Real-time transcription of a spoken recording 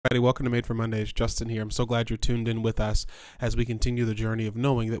Welcome to Made for Mondays. Justin here. I'm so glad you're tuned in with us as we continue the journey of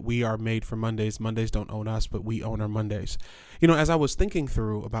knowing that we are made for Mondays. Mondays don't own us, but we own our Mondays. You know, as I was thinking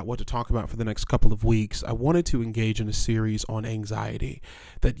through about what to talk about for the next couple of weeks, I wanted to engage in a series on anxiety,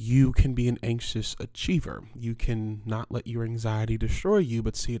 that you can be an anxious achiever. You can not let your anxiety destroy you,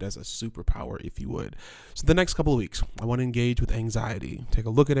 but see it as a superpower, if you would. So the next couple of weeks, I want to engage with anxiety, take a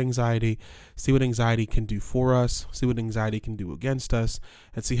look at anxiety, see what anxiety can do for us, see what anxiety can do against us,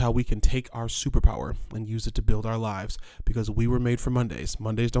 and see how we can take our superpower and use it to build our lives, because we were made for Mondays.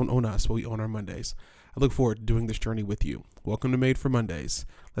 Mondays don't own us, but we own our Mondays. I look forward to doing this journey with you. Welcome to Made for Mondays.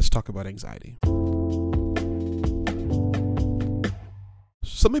 Let's talk about anxiety.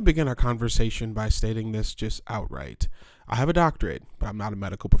 So let me begin our conversation by stating this just outright. I have a doctorate, but I'm not a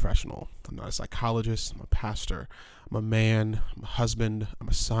medical professional. I'm not a psychologist. I'm a pastor. I'm a man. I'm a husband. I'm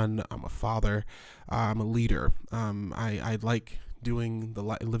a son. I'm a father. I'm a leader. I like living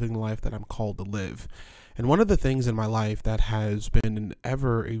the life that I'm called to live. And one of the things in my life that has been an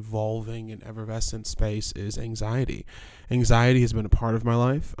ever-evolving and effervescent space is anxiety. Anxiety has been a part of my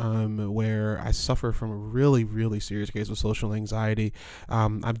life where I suffer from a really, really serious case of social anxiety.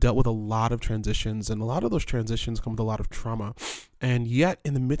 I've dealt with a lot of transitions, and a lot of those transitions come with a lot of trauma. And yet,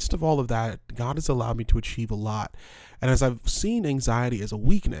 in the midst of all of that, God has allowed me to achieve a lot. And as I've seen anxiety as a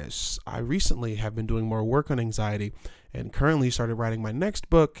weakness, I recently have been doing more work on anxiety and currently started writing my next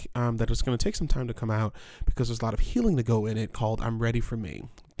book that is going to take some time to come out because there's a lot of healing to go in it, called I'm Ready for Me,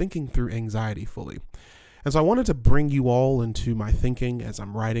 Thinking Through Anxiety Fully. And so I wanted to bring you all into my thinking as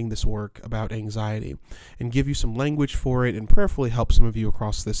I'm writing this work about anxiety and give you some language for it and prayerfully help some of you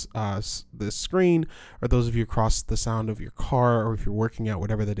across this screen, or those of you across the sound of your car, or if you're working out,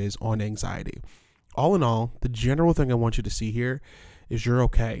 whatever that is, on anxiety. All in all, the general thing I want you to see here is you're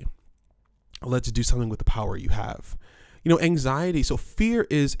okay. Let's do something with the power you have. You know, anxiety, so fear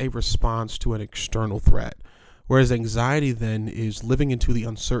is a response to an external threat, whereas anxiety then is living into the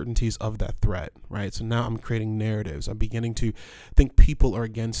uncertainties of that threat, right? So now I'm creating narratives. I'm beginning to think people are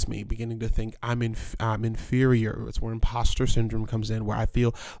against me, beginning to think I'm inferior. It's where imposter syndrome comes in, where I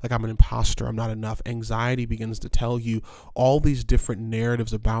feel like I'm an imposter, I'm not enough. Anxiety begins to tell you all these different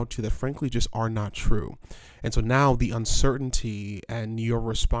narratives about you that frankly just are not true. And so now the uncertainty and your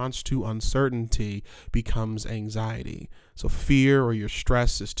response to uncertainty becomes anxiety. So fear or your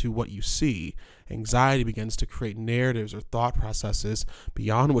stress is to what you see. Anxiety begins to create narratives or thought processes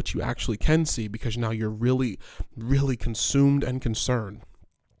beyond what you actually can see, because now you're really, really consumed and concerned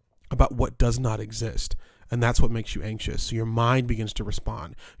about what does not exist. And that's what makes you anxious. So your mind begins to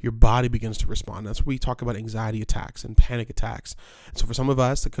respond. Your body begins to respond. That's where we talk about anxiety attacks and panic attacks. And so for some of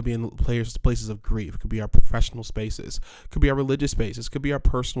us, it could be in places of grief. It could be our professional spaces. It could be our religious spaces. It could be our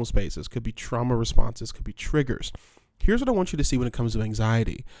personal spaces. It could be trauma responses. It could be triggers. Here's what I want you to see when it comes to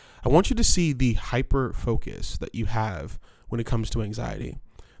anxiety. I want you to see the hyper focus that you have when it comes to anxiety.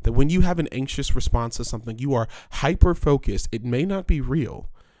 That when you have an anxious response to something, you are hyper focused. It may not be real.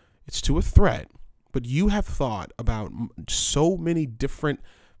 It's to a threat. But you have thought about so many different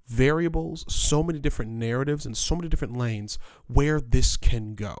variables, so many different narratives, and so many different lanes where this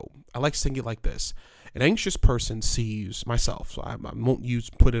can go. I like saying it like this. An anxious person sees myself, so I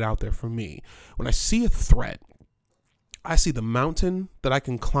won't put it out there for me. When I see a threat, I see the mountain that I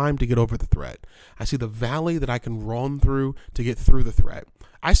can climb to get over the threat. I see the valley that I can run through to get through the threat.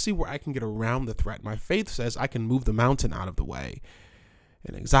 I see where I can get around the threat. My faith says I can move the mountain out of the way.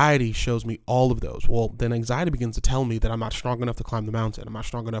 And anxiety shows me all of those. Well, then anxiety begins to tell me that I'm not strong enough to climb the mountain. I'm not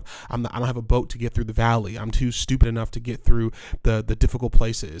strong enough. I don't have a boat to get through the valley. I'm too stupid enough to get through the difficult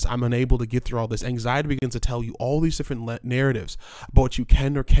places. I'm unable to get through all this. Anxiety begins to tell you all these different narratives about what you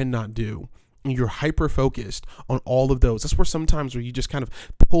can or cannot do. And you're hyper-focused on all of those. That's where sometimes where you just kind of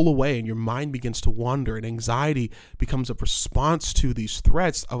pull away and your mind begins to wander, and anxiety becomes a response to these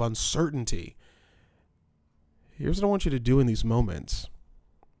threats of uncertainty. Here's what I want you to do in these moments.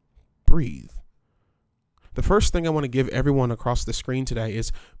 Breathe. The first thing I want to give everyone across the screen today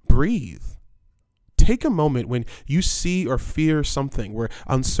is breathe. Take a moment when you see or fear something where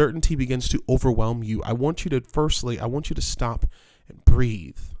uncertainty begins to overwhelm you. I want you to stop and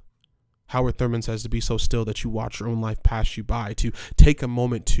breathe. Howard Thurman says to be so still that you watch your own life pass you by, to take a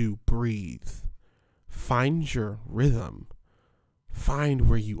moment to breathe. Find your rhythm. Find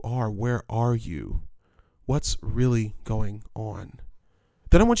where you are. Where are you? What's really going on?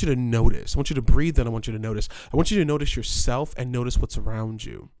 Then I want you to notice. I want you to breathe, then I want you to notice. I want you to notice yourself and notice what's around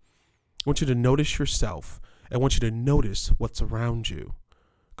you. I want you to notice yourself. I want you to notice what's around you.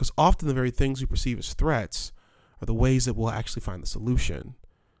 Because often the very things we perceive as threats are the ways that we'll actually find the solution.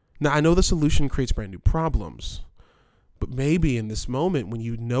 Now, I know the solution creates brand new problems, But maybe in this moment, when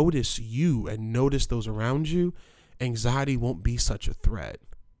you notice you and notice those around you, anxiety won't be such a threat.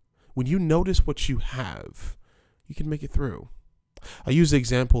 When you notice what you have, you can make it through. I use the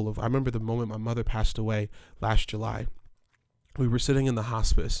example of, I remember the moment my mother passed away last July. We were sitting in the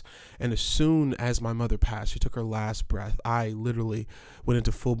hospice, and as soon as my mother passed, she took her last breath, I literally went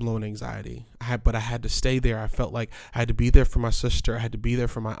into full-blown anxiety. But I had to stay there. I felt like I had to be there for my sister. I had to be there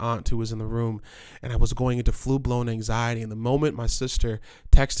for my aunt who was in the room, and I was going into full-blown anxiety. And the moment my sister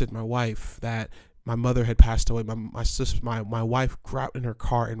texted my wife that my mother had passed away, my wife got in her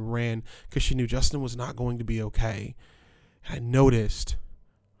car and ran because she knew Justin was not going to be okay. And I noticed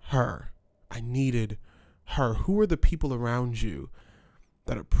her. I needed her. Who are the people around you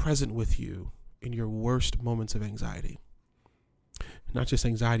that are present with you in your worst moments of anxiety? Not just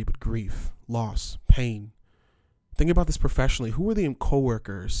anxiety, but grief, loss, pain. Think about this professionally. Who are the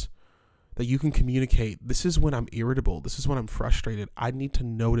coworkers that you can communicate? This is when I'm irritable. This is when I'm frustrated. I need to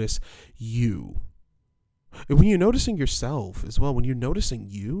notice you. And when you're noticing yourself as well, when you're noticing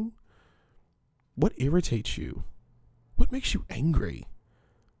you, what irritates you? What makes you angry?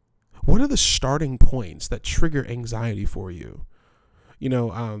 What are the starting points that trigger anxiety for you?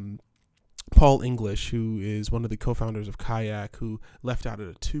 Paul English, who is one of the co-founders of Kayak, who left out at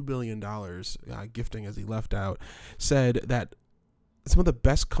a $2 billion gifting as he left out, said that some of the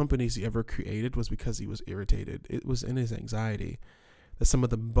best companies he ever created was because he was irritated. It was in his anxiety. That some of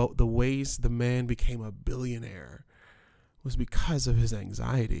the ways the man became a billionaire was because of his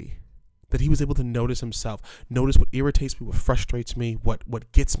anxiety. That he was able to notice himself, notice what irritates me, what frustrates me,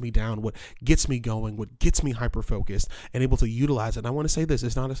 what gets me down, what gets me going, what gets me hyper-focused, and able to utilize it. And I want to say this,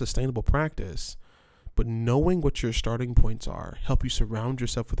 it's not a sustainable practice, but knowing what your starting points are, help you surround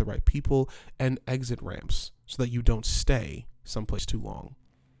yourself with the right people and exit ramps so that you don't stay someplace too long.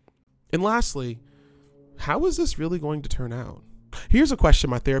 And lastly, how is this really going to turn out? Here's a question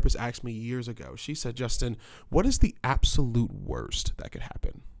my therapist asked me years ago. She said, Justin, what is the absolute worst that could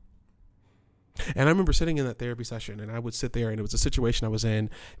happen? And I remember sitting in that therapy session, and I would sit there, and it was a situation I was in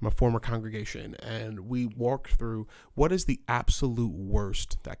my former congregation, and we walked through what is the absolute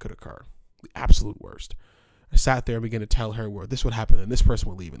worst that could occur. The absolute worst. I sat there and began to tell her where this would happen, and this person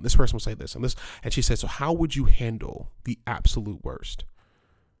would leave, and this person would say this, and this. And she said, so how would you handle the absolute worst?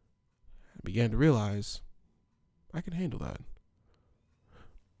 I began to realize I can handle that.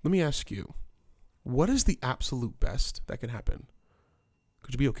 Let me ask you, what is the absolute best that can happen?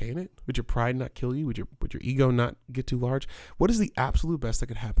 Could you be okay in it? Would your pride not kill you? Would your ego not get too large? What is the absolute best that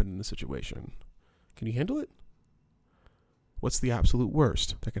could happen in this situation? Can you handle it? What's the absolute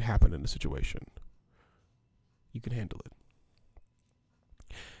worst that could happen in a situation? You can handle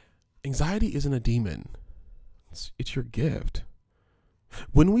it. Anxiety isn't a demon. It's your gift.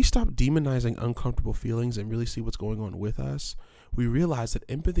 When we stop demonizing uncomfortable feelings and really see what's going on with us, we realize that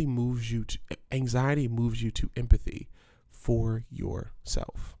anxiety moves you to empathy for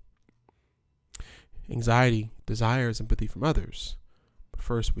yourself. Anxiety desires empathy from others, but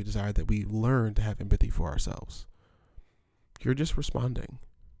first we desire that we learn to have empathy for ourselves. You're just responding.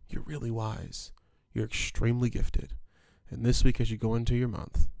 You're really wise. You're extremely gifted. And this week, as you go into your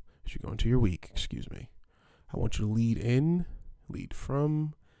week, I want you to lead in, lead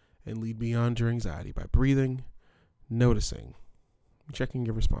from, and lead beyond your anxiety by breathing, noticing, checking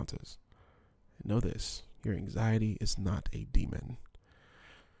your responses. And know this. Your anxiety is not a demon.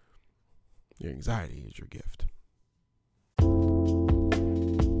 Your anxiety is your gift.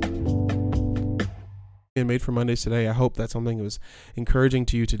 And Made for Mondays today. I hope that something was encouraging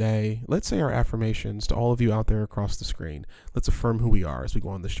to you today. Let's say our affirmations to all of you out there across the screen. Let's affirm who we are as we go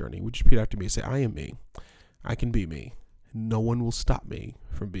on this journey. Would you repeat after me? Say, I am me. I can be me. No one will stop me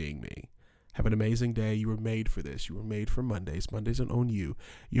from being me. Have an amazing day. You were made for this. You were made for Mondays. Mondays don't own you.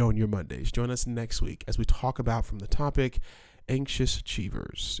 You own your Mondays. Join us next week as we talk about from the topic, anxious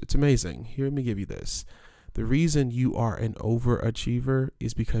achievers. It's amazing. Here, let me give you this. The reason you are an overachiever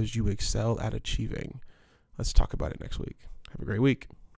is because you excel at achieving. Let's talk about it next week. Have a great week.